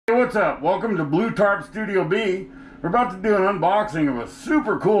what's up? Welcome to Blue Tarp Studio B. We're about to do an unboxing of a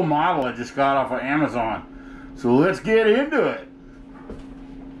super cool model I just got off of Amazon. So let's get into it.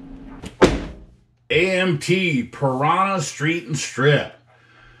 AMT Piranha Street and Strip.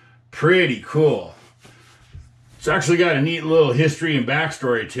 Pretty cool. It's actually got a neat little history and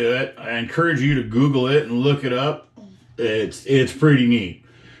backstory to it. I encourage you to Google it and look it up. It's pretty neat.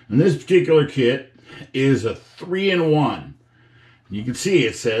 And this particular kit is a 3-in-1. You can see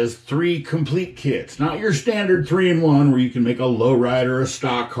it says 3 complete kits. Not your standard 3-in-1 where you can make a lowrider, a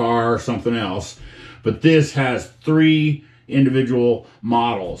stock car, or something else. But this has 3 individual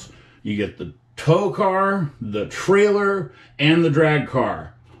models. You get the tow car, the trailer, and the drag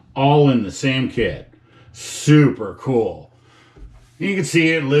car. All in the same kit. Super cool. You can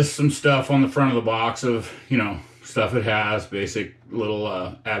see it lists some stuff on the front of the box of, stuff it has. Basic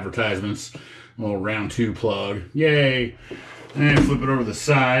little advertisements. A little round 2 plug. Yay! And flip it over the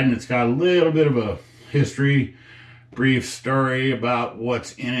side, and it's got a little bit of a history, brief story about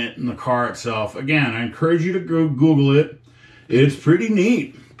what's in it in the car itself. Again, I encourage you to go Google it. It's pretty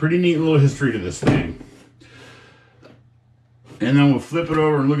neat. Pretty neat little history to this thing. And then we'll flip it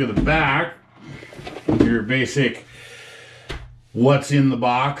over and look at the back. Your basic what's in the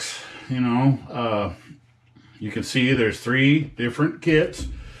box, you can see there's 3 different kits.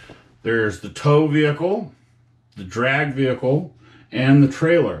 There's the tow vehicle, the drag vehicle, and the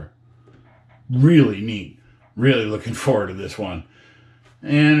trailer. Really neat. Really looking forward to this one.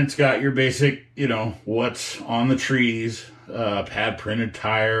 And it's got your basic, what's on the trees, pad printed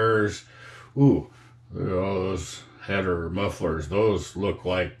tires. Ooh, look at all those header mufflers. Those look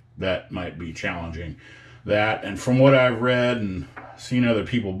like that might be challenging. That, and from what I've read and seen other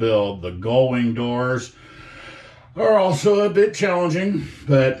people build, the gull-wing doors are also a bit challenging,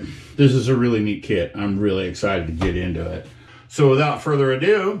 but this is a really neat kit. I'm really excited to get into it. So without further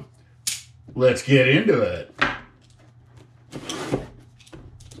ado, let's get into it.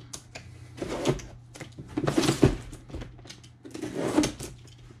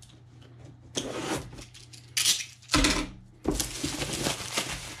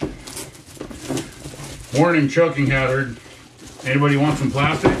 Warning, choking hazard. Anybody want some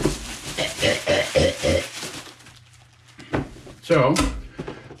plastic? So,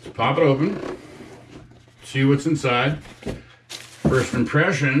 let's pop it open, see what's inside. First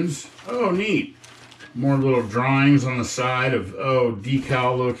impressions, oh neat. More little drawings on the side of,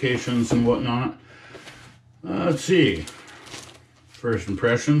 decal locations and whatnot. Let's see. First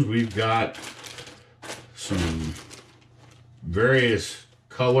impressions, we've got some various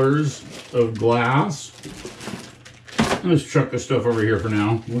colors of glass. Let's chuck this stuff over here for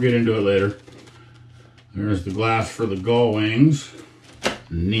now. We'll get into it later. There's the glass for the gull wings.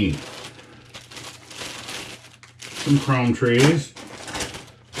 Neat. Some chrome trees.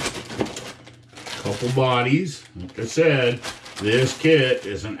 Couple bodies. Like I said, this kit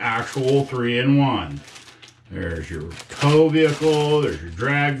is an actual 3-in-1. There's your tow vehicle, there's your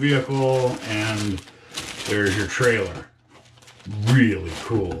drag vehicle, and there's your trailer. Really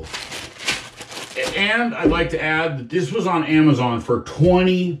cool. And I'd like to add that this was on Amazon for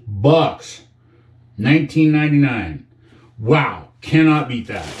 20 bucks. $19.99. Wow, cannot beat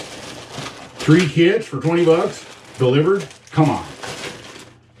that. 3 kits for 20 bucks delivered. Come on.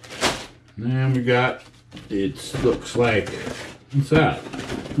 And we got, it looks like, what's that?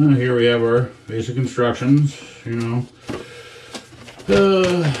 Here we have our basic instructions, don't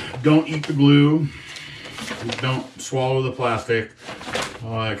eat the glue, don't swallow the plastic,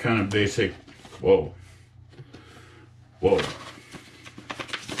 all that kind of basic. Whoa.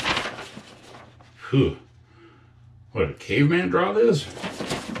 Whew. What, did a caveman draw this?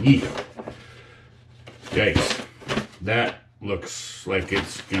 Yeet. Yikes. That looks like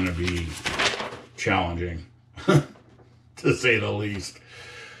it's gonna be challenging, to say the least.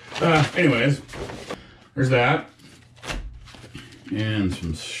 Anyways, there's that. And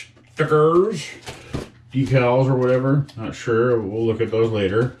some stickers, decals or whatever. Not sure, we'll look at those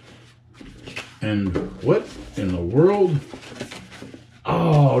later. And what in the world?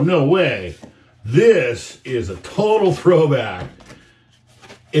 Oh, no way. This is a total throwback.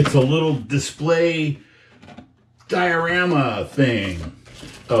 It's a little display diorama thing.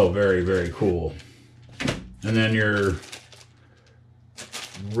 Oh, very, very cool. And then your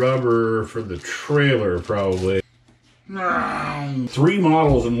rubber for the trailer, probably. 3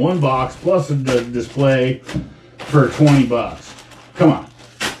 models in 1 box, plus a display for 20 bucks. Come on.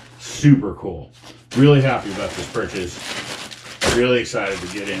 Super cool. Really happy about this purchase. Really excited to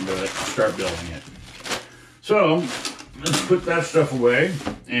get into it and start building it. So, let's put that stuff away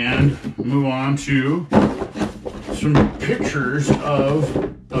and move on to some pictures of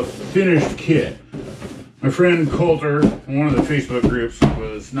finished kit. My friend Coulter, in one of the Facebook groups,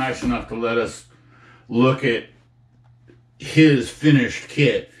 was nice enough to let us look at his finished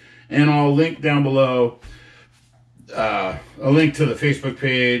kit. And I'll link down below a link to the Facebook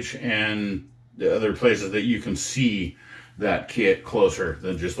page and the other places that you can see that kit closer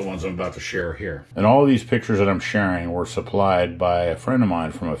than just the ones I'm about to share here. And all of these pictures that I'm sharing were supplied by a friend of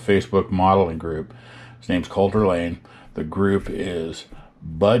mine from a Facebook modeling group. His name's Coulter Lane. The group is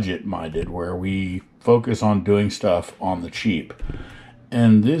budget-minded, where we focus on doing stuff on the cheap.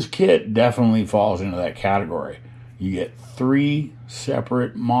 And this kit definitely falls into that category. You get 3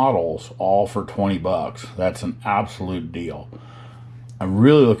 separate models, all for 20 bucks. That's an absolute deal. I'm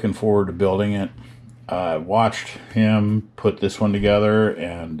really looking forward to building it. I watched him put this one together,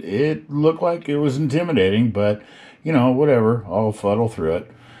 and it looked like it was intimidating, but, you know, whatever. I'll fuddle through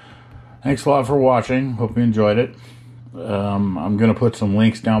it. Thanks a lot for watching. Hope you enjoyed it. I'm going to put some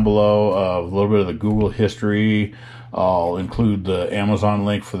links down below of a little bit of the Google history. I'll include the Amazon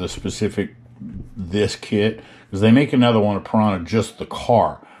link for the specific this kit, because they make another one of Piranha, just the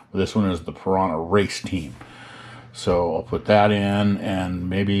car. This one is the Piranha race team. So I'll put that in, and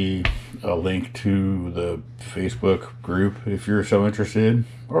maybe a link to the Facebook group if you're so interested,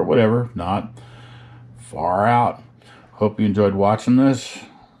 or whatever. Not far out. Hope you enjoyed watching this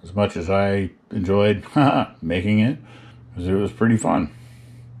as much as I enjoyed making it, because it was pretty fun.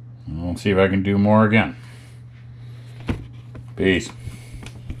 We'll see if I can do more again. Peace.